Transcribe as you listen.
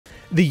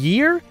The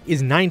year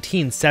is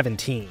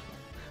 1917.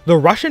 The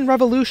Russian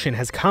Revolution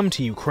has come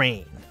to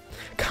Ukraine.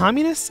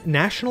 Communists,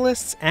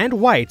 nationalists, and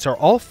whites are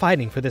all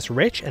fighting for this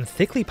rich and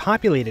thickly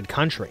populated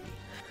country.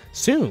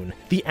 Soon,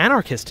 the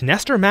anarchist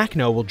Nestor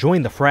Makhno will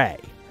join the fray.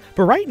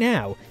 But right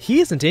now,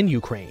 he isn't in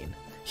Ukraine.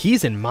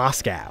 He's in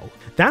Moscow.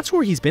 That's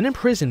where he's been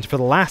imprisoned for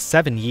the last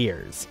 7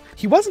 years.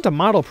 He wasn't a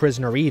model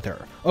prisoner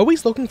either,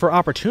 always looking for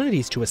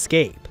opportunities to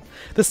escape.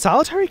 The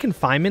solitary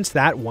confinement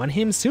that won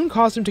him soon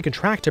caused him to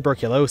contract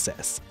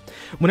tuberculosis.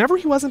 Whenever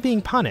he wasn't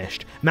being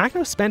punished,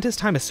 Makhno spent his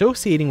time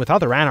associating with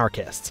other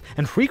anarchists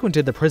and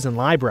frequented the prison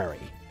library.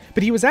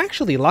 But he was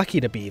actually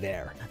lucky to be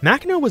there.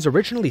 Makhno was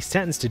originally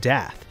sentenced to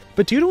death,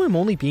 but due to him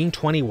only being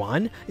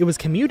 21, it was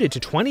commuted to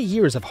 20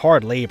 years of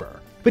hard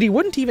labor. But he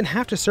wouldn't even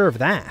have to serve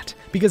that,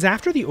 because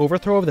after the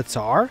overthrow of the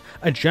Tsar,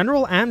 a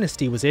general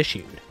amnesty was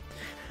issued.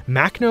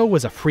 Makhno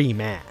was a free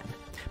man.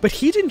 But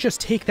he didn't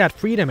just take that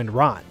freedom and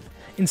run.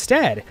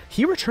 Instead,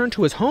 he returned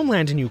to his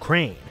homeland in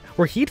Ukraine,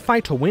 where he'd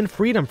fight to win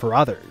freedom for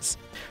others.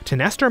 To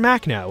Nestor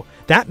Makhno,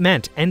 that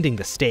meant ending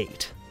the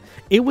state.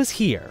 It was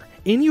here,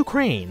 in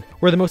Ukraine,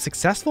 where the most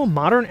successful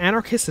modern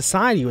anarchist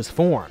society was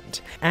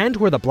formed, and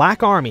where the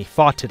Black Army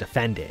fought to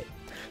defend it.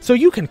 So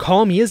you can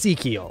call me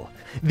Ezekiel.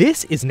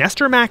 This is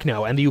Nestor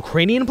Makhno and the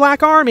Ukrainian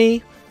Black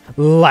Army.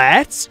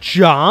 Let's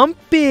jump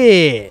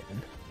in!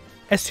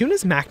 As soon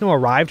as Makhno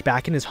arrived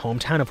back in his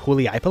hometown of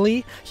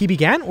Humanities, he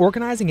began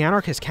organizing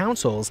anarchist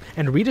councils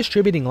and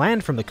redistributing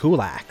land from the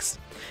kulaks.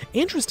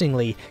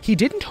 Interestingly, he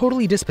didn't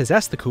totally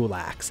dispossess the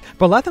kulaks,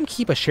 but let them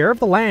keep a share of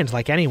the land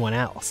like anyone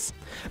else.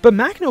 But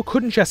Makhno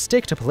couldn't just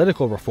stick to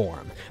political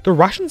reform. The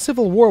Russian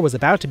Civil War was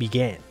about to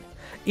begin.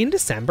 In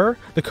December,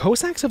 the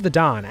Cossacks of the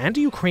Don and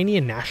a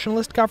Ukrainian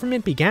nationalist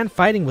government began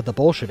fighting with the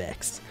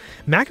Bolsheviks.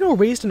 Makhno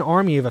raised an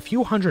army of a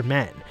few hundred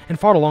men and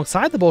fought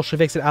alongside the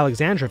Bolsheviks at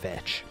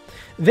Alexandrovich.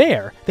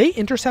 There, they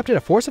intercepted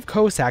a force of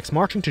Cossacks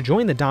marching to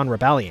join the Don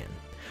Rebellion.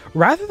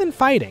 Rather than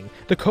fighting,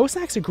 the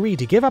Cossacks agreed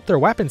to give up their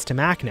weapons to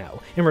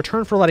Makhno in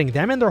return for letting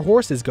them and their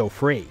horses go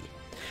free.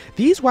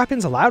 These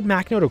weapons allowed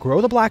Makhno to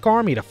grow the Black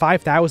Army to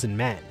 5,000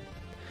 men.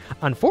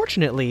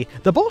 Unfortunately,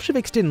 the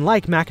Bolsheviks didn't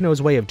like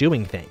Makhno's way of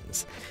doing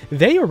things.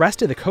 They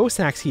arrested the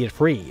Cossacks he had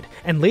freed,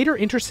 and later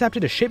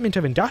intercepted a shipment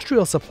of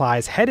industrial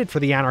supplies headed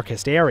for the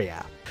anarchist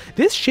area.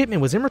 This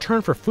shipment was in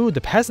return for food the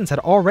peasants had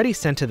already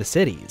sent to the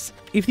cities.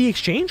 If the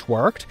exchange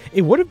worked,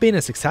 it would have been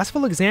a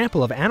successful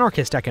example of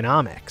anarchist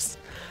economics.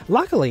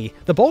 Luckily,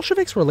 the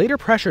Bolsheviks were later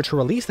pressured to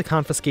release the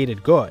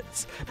confiscated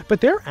goods,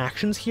 but their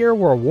actions here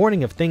were a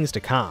warning of things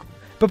to come.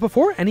 But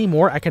before any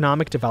more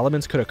economic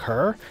developments could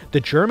occur, the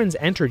Germans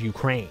entered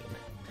Ukraine.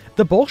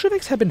 The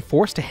Bolsheviks had been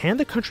forced to hand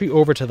the country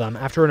over to them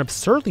after an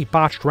absurdly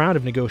botched round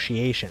of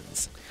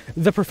negotiations.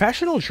 The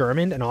professional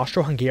German and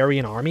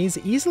Austro-Hungarian armies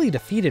easily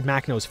defeated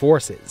Makhno's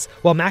forces,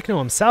 while Makhno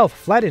himself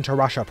fled into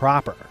Russia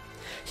proper.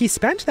 He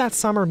spent that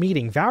summer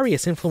meeting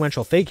various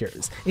influential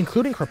figures,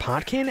 including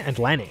Kropotkin and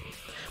Lenin.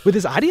 With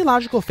his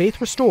ideological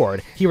faith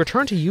restored, he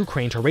returned to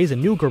Ukraine to raise a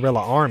new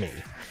guerrilla army.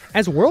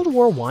 As World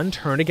War I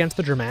turned against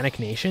the Germanic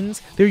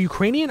nations, their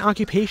Ukrainian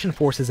occupation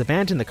forces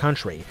abandoned the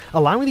country,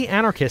 allowing the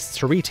anarchists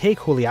to retake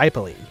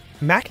Humanities.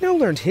 Makhno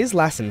learned his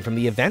lesson from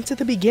the events at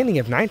the beginning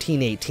of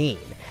 1918,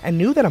 and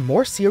knew that a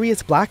more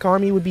serious Black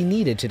Army would be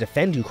needed to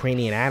defend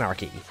Ukrainian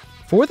anarchy.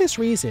 For this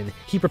reason,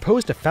 he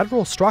proposed a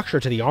federal structure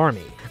to the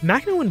army.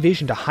 Makhno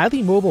envisioned a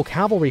highly mobile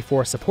cavalry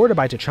force supported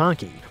by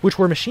Tachanki, which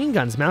were machine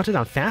guns mounted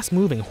on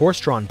fast-moving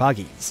horse-drawn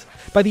buggies.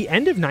 By the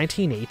end of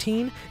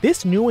 1918,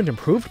 this new and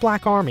improved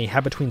Black Army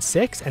had between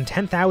 6,000 and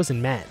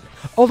 10,000 men,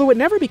 although it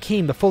never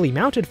became the fully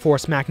mounted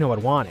force Makhno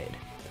had wanted.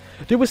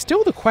 There was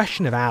still the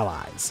question of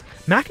allies.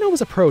 Makhno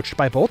was approached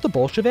by both the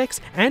Bolsheviks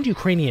and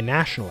Ukrainian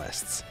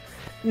nationalists.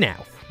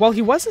 Now, while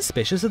he was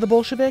suspicious of the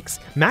Bolsheviks,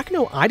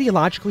 Makhno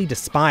ideologically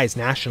despised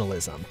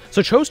nationalism,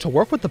 so chose to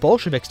work with the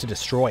Bolsheviks to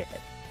destroy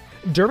it.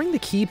 During the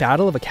key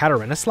Battle of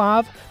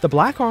Ekaterinoslav, the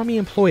Black Army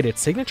employed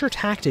its signature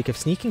tactic of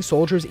sneaking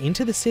soldiers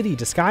into the city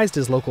disguised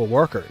as local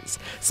workers,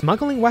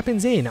 smuggling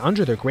weapons in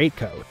under their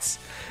greatcoats.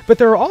 But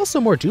there are also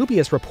more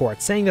dubious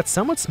reports saying that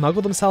some would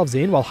smuggle themselves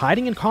in while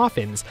hiding in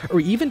coffins or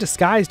even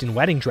disguised in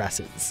wedding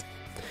dresses.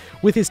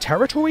 With his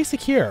territory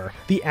secure,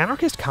 the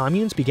anarchist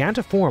communes began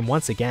to form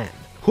once again.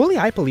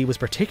 Humanities was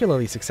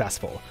particularly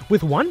successful,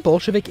 with one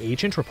Bolshevik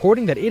agent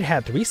reporting that it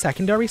had 3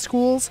 secondary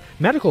schools,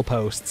 medical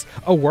posts,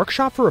 a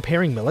workshop for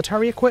repairing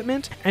military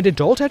equipment, and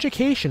adult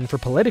education for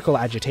political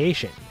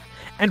agitation.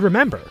 And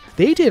remember,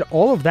 they did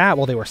all of that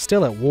while they were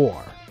still at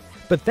war.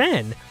 But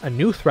then, a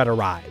new threat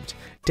arrived.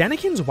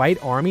 Denikin's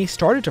White Army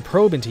started to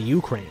probe into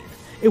Ukraine.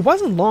 It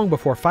wasn't long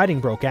before fighting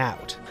broke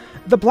out.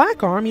 The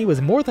Black Army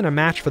was more than a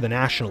match for the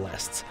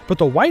nationalists, but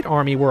the White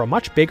Army were a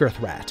much bigger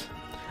threat.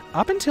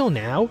 Up until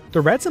now,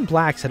 the Reds and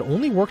Blacks had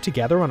only worked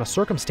together on a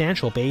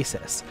circumstantial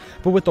basis,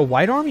 but with the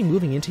White Army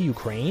moving into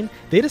Ukraine,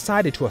 they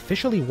decided to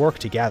officially work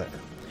together.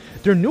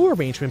 Their new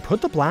arrangement put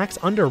the Blacks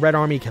under Red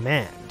Army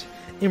command.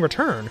 In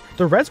return,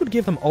 the Reds would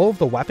give them all of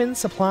the weapons,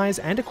 supplies,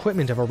 and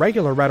equipment of a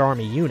regular Red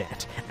Army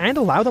unit, and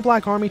allow the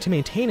Black Army to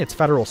maintain its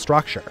federal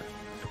structure.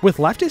 With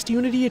leftist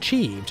unity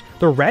achieved,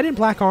 the Red and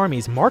Black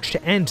armies marched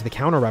to end the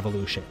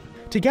counter-revolution.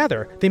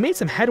 Together, they made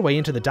some headway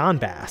into the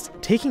Donbass,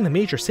 taking the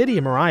major city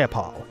of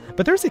Mariupol,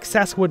 but their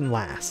success wouldn't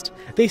last.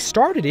 They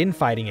started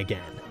infighting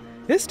again.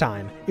 This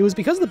time, it was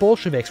because the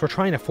Bolsheviks were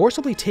trying to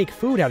forcibly take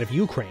food out of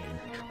Ukraine.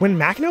 When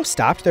Makhno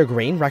stopped their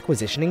grain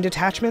requisitioning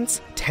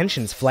detachments,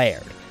 tensions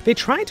flared. They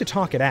tried to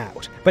talk it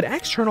out, but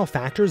external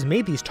factors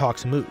made these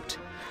talks moot.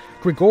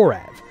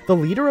 Grigorev, the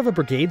leader of a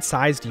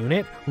brigade-sized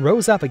unit,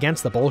 rose up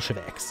against the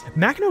Bolsheviks.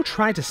 Makhno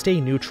tried to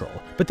stay neutral,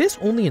 but this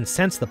only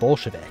incensed the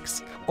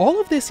Bolsheviks. All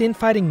of this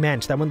infighting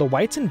meant that when the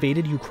Whites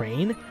invaded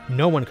Ukraine,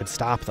 no one could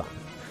stop them.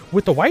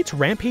 With the Whites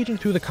rampaging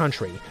through the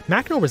country,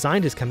 Makhno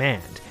resigned his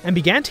command and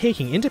began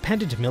taking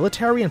independent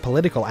military and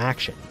political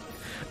action.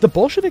 The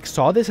Bolsheviks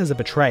saw this as a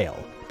betrayal,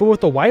 but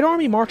with the White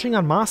Army marching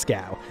on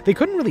Moscow, they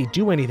couldn't really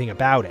do anything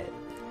about it.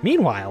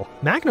 Meanwhile,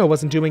 Makhno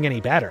wasn't doing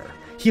any better.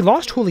 He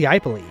lost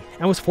Humanities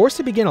and was forced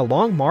to begin a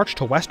long march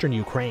to western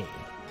Ukraine.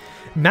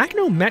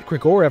 Makhno met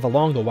Grigorev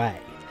along the way.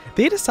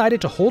 They decided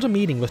to hold a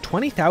meeting with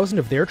 20,000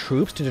 of their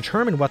troops to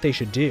determine what they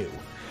should do.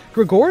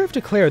 Grigorev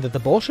declared that the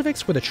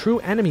Bolsheviks were the true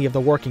enemy of the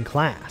working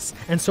class,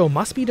 and so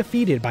must be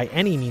defeated by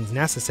any means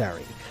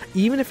necessary,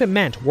 even if it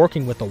meant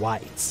working with the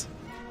Whites.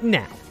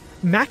 Now,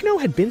 Makhno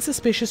had been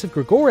suspicious of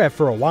Grigorev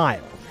for a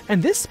while,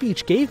 and this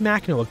speech gave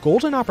Makhno a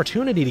golden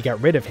opportunity to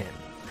get rid of him.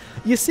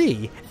 You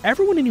see,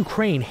 everyone in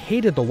Ukraine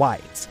hated the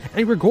Whites,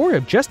 and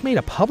Grigorev just made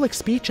a public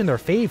speech in their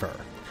favor.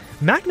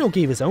 Makhno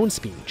gave his own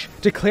speech,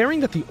 declaring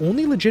that the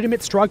only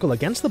legitimate struggle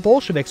against the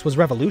Bolsheviks was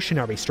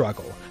revolutionary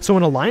struggle, so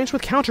an alliance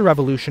with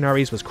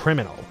counter-revolutionaries was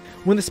criminal.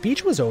 When the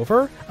speech was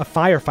over, a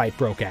firefight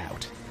broke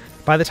out.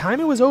 By the time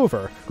it was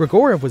over,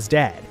 Grigorev was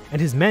dead,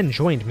 and his men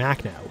joined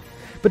Makhno.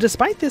 But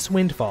despite this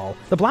windfall,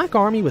 the Black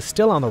Army was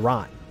still on the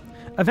run.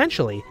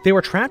 Eventually, they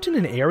were trapped in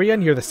an area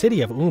near the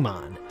city of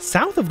Uman.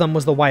 South of them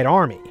was the White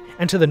Army,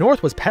 and to the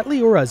north was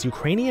Petliura's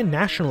Ukrainian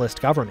nationalist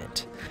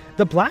government.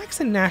 The Blacks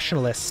and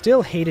Nationalists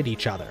still hated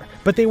each other,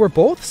 but they were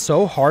both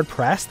so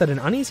hard-pressed that an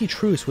uneasy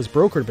truce was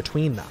brokered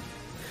between them.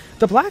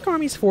 The Black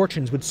Army's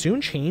fortunes would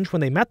soon change when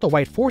they met the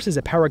White forces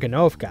at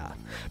Peregonovka.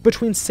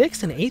 Between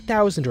 6,000 and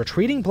 8,000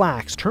 retreating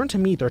Blacks turned to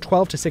meet their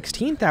 12,000 to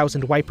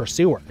 16,000 White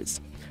pursuers.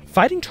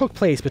 Fighting took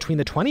place between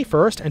the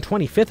 21st and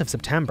 25th of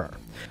September.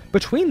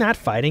 Between that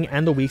fighting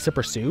and the weeks of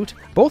pursuit,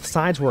 both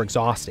sides were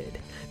exhausted.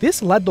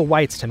 This led the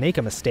Whites to make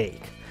a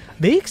mistake.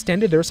 They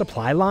extended their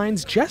supply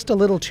lines just a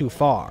little too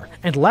far,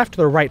 and left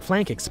their right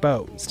flank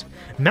exposed.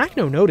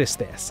 Makhno noticed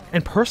this,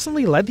 and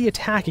personally led the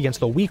attack against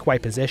the weak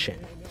White position.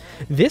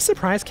 This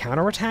surprise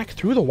counterattack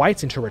threw the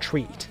Whites into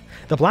retreat.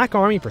 The Black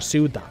Army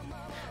pursued them.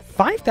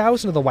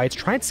 5,000 of the Whites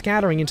tried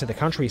scattering into the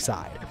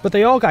countryside, but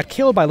they all got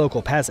killed by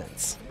local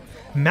peasants.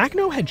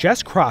 Makhno had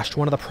just crushed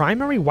one of the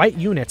primary White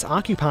units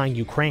occupying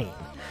Ukraine.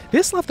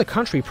 This left the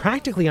country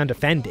practically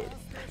undefended.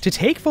 To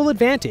take full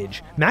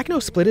advantage,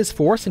 Makhno split his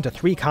force into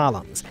 3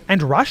 columns,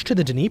 and rushed to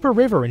the Dnieper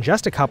River in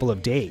just a couple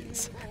of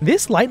days.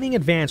 This lightning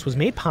advance was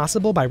made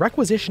possible by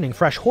requisitioning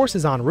fresh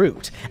horses en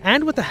route,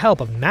 and with the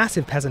help of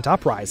massive peasant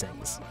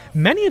uprisings.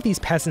 Many of these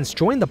peasants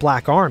joined the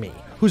Black Army,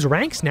 whose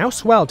ranks now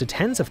swelled to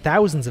tens of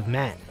thousands of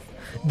men.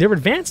 Their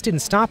advance didn't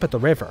stop at the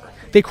river.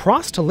 They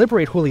crossed to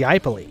liberate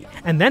Humanities,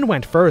 and then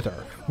went further,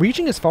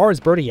 reaching as far as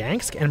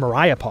Berdyansk and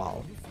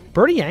Mariupol.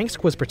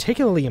 Berdyansk was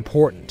particularly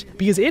important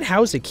because it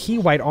housed a key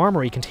White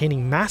armory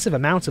containing massive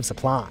amounts of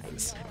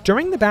supplies.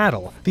 During the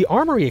battle, the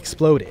armory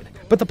exploded,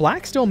 but the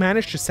Blacks still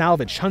managed to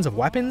salvage tons of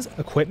weapons,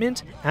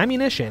 equipment,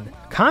 ammunition,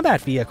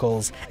 combat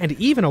vehicles, and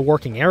even a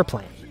working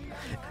airplane.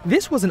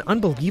 This was an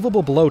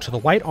unbelievable blow to the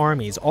White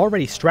Army's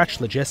already stretched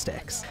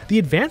logistics. The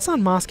advance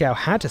on Moscow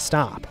had to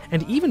stop,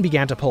 and even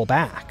began to pull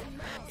back.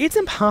 It's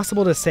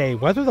impossible to say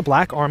whether the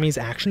Black Army's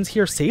actions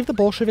here saved the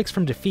Bolsheviks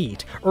from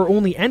defeat or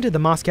only ended the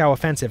Moscow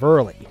offensive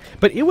early,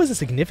 but it was a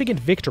significant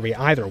victory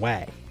either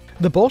way.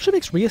 The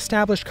Bolsheviks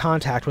re-established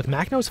contact with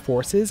Makhno's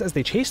forces as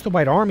they chased the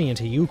White Army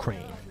into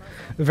Ukraine.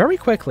 Very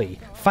quickly,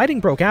 fighting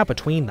broke out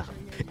between them.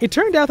 It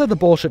turned out that the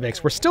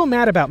Bolsheviks were still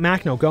mad about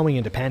Makhno going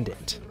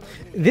independent.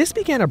 This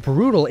began a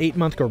brutal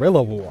 8-month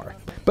guerrilla war,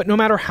 but no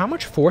matter how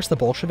much force the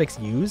Bolsheviks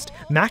used,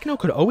 Makhno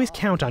could always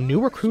count on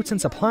new recruits and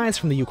supplies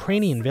from the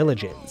Ukrainian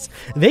villages.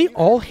 They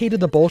all hated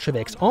the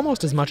Bolsheviks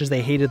almost as much as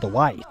they hated the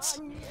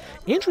Whites.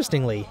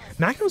 Interestingly,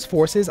 Makhno's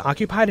forces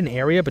occupied an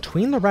area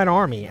between the Red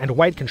Army and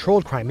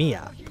White-controlled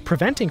Crimea,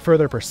 preventing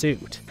further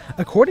pursuit.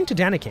 According to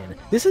Denikin,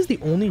 this is the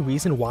only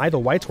reason why the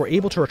Whites were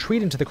able to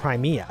retreat into the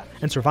Crimea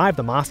and survive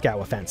the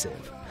Moscow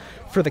offensive.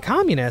 For the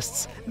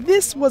Communists,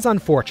 this was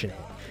unfortunate.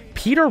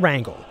 Peter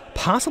Wrangel,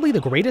 possibly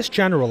the greatest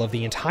general of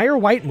the entire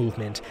White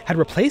movement, had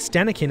replaced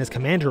Denikin as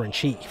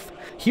commander-in-chief.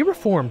 He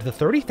reformed the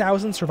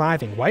 30,000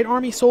 surviving White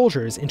Army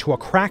soldiers into a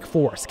crack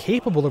force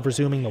capable of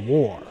resuming the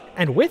war,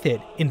 and with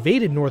it,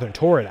 invaded northern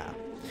Taurida.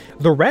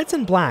 The Reds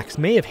and Blacks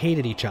may have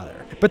hated each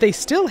other, but they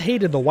still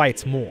hated the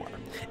Whites more.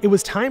 It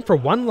was time for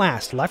one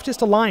last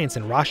leftist alliance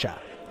in Russia.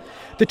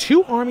 The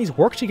two armies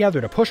worked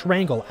together to push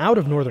Wrangel out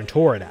of northern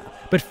Taurida,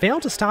 but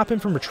failed to stop him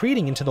from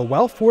retreating into the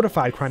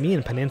well-fortified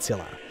Crimean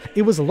Peninsula.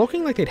 It was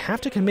looking like they'd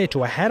have to commit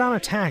to a head-on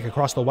attack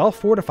across the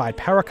well-fortified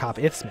Perekop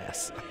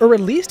Isthmus, or at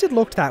least it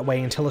looked that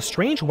way until a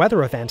strange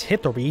weather event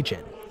hit the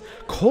region.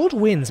 Cold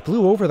winds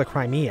blew over the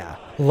Crimea,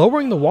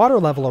 lowering the water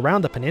level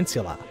around the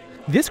peninsula.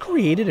 This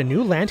created a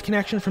new land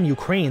connection from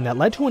Ukraine that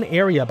led to an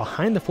area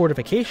behind the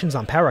fortifications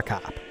on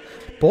Perekop.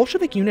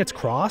 Bolshevik units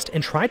crossed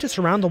and tried to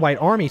surround the White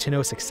Army to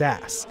no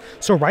success,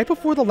 so right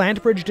before the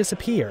land bridge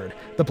disappeared,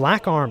 the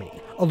Black Army,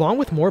 along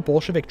with more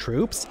Bolshevik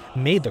troops,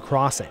 made the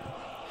crossing.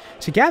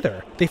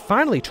 Together, they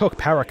finally took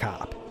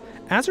Perekop.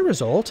 As a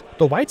result,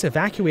 the Whites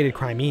evacuated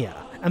Crimea,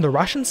 and the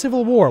Russian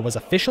Civil War was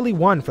officially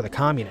won for the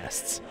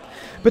Communists.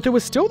 But there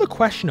was still the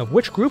question of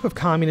which group of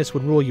communists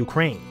would rule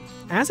Ukraine.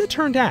 As it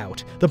turned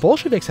out, the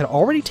Bolsheviks had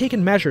already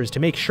taken measures to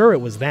make sure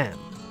it was them.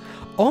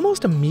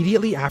 Almost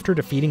immediately after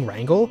defeating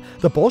Wrangel,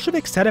 the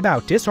Bolsheviks set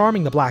about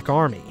disarming the Black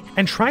Army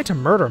and tried to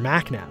murder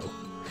Makhno.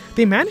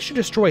 They managed to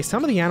destroy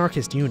some of the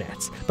anarchist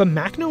units, but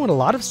Makhno and a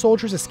lot of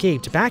soldiers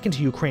escaped back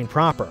into Ukraine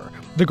proper.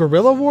 The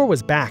guerrilla war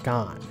was back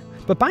on.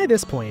 But by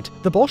this point,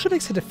 the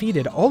Bolsheviks had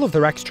defeated all of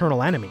their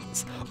external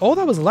enemies. All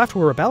that was left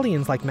were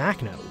rebellions like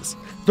Makhno's.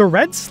 The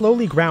Reds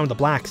slowly ground the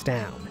Blacks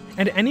down,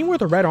 and anywhere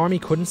the Red Army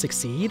couldn't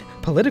succeed,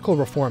 political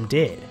reform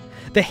did.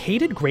 The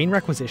hated grain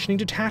requisitioning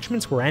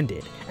detachments were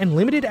ended, and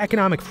limited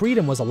economic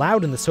freedom was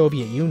allowed in the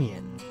Soviet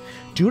Union.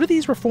 Due to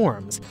these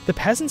reforms, the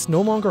peasants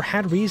no longer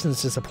had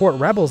reasons to support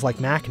rebels like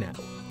Makhno.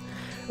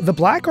 The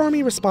Black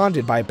Army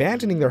responded by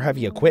abandoning their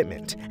heavy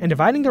equipment and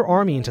dividing their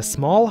army into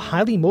small,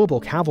 highly mobile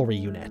cavalry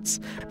units,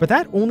 but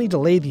that only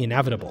delayed the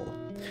inevitable.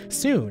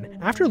 Soon,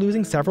 after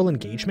losing several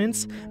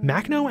engagements,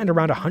 Makhno and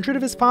around 100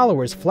 of his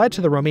followers fled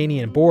to the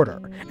Romanian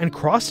border and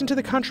crossed into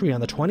the country on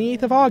the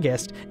 28th of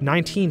August,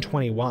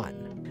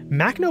 1921.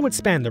 Makhno would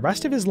spend the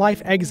rest of his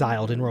life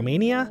exiled in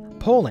Romania,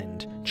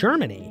 Poland,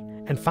 Germany,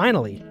 and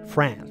finally,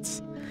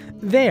 France.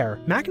 There,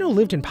 Makhno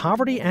lived in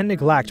poverty and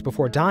neglect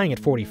before dying at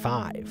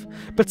 45,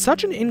 but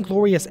such an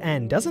inglorious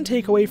end doesn't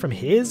take away from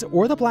his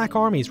or the Black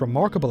Army's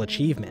remarkable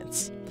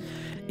achievements.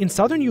 In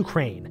southern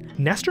Ukraine,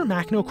 Nestor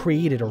Makhno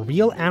created a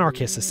real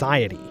anarchist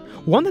society,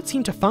 one that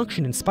seemed to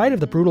function in spite of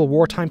the brutal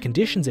wartime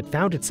conditions it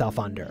found itself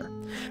under.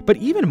 But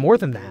even more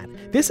than that,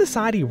 this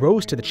society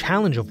rose to the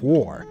challenge of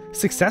war,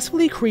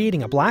 successfully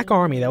creating a Black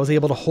Army that was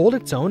able to hold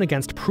its own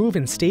against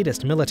proven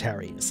statist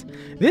militaries.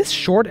 This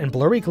short and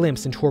blurry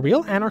glimpse into a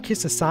real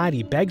anarchist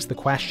society begs the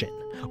question,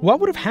 what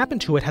would have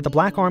happened to it had the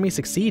Black Army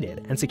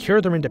succeeded and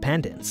secured their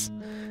independence?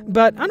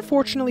 But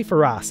unfortunately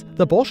for us,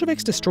 the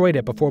Bolsheviks destroyed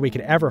it before we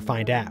could ever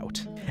find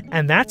out.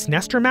 And that's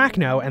Nestor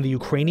Makhno and the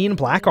Ukrainian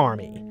Black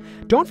Army.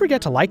 Don't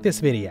forget to like this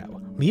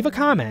video, leave a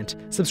comment,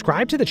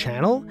 subscribe to the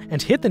channel,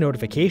 and hit the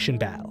notification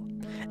bell.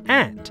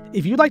 And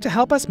if you'd like to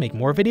help us make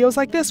more videos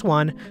like this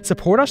one,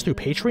 support us through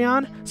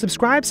Patreon,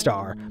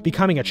 Subscribestar,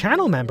 becoming a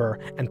channel member,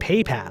 and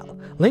PayPal,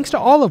 links to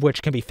all of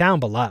which can be found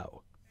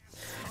below.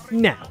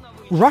 Now,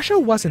 Russia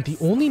wasn't the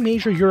only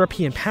major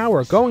European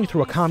power going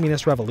through a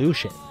communist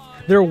revolution.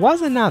 There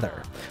was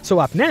another, so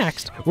up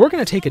next, we're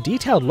going to take a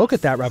detailed look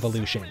at that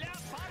revolution.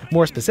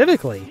 More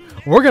specifically,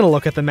 we're going to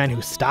look at the men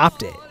who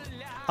stopped it.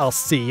 I'll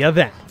see you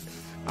then.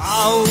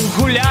 Ау,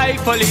 гуляй,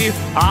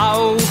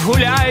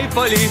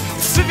 поли,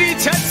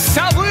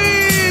 светятся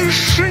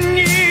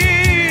вишні.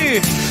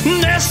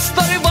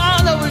 Нестор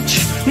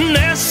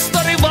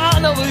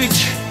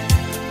Иванович,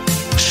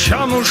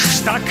 чому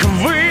ж так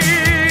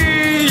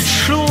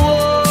вийшло?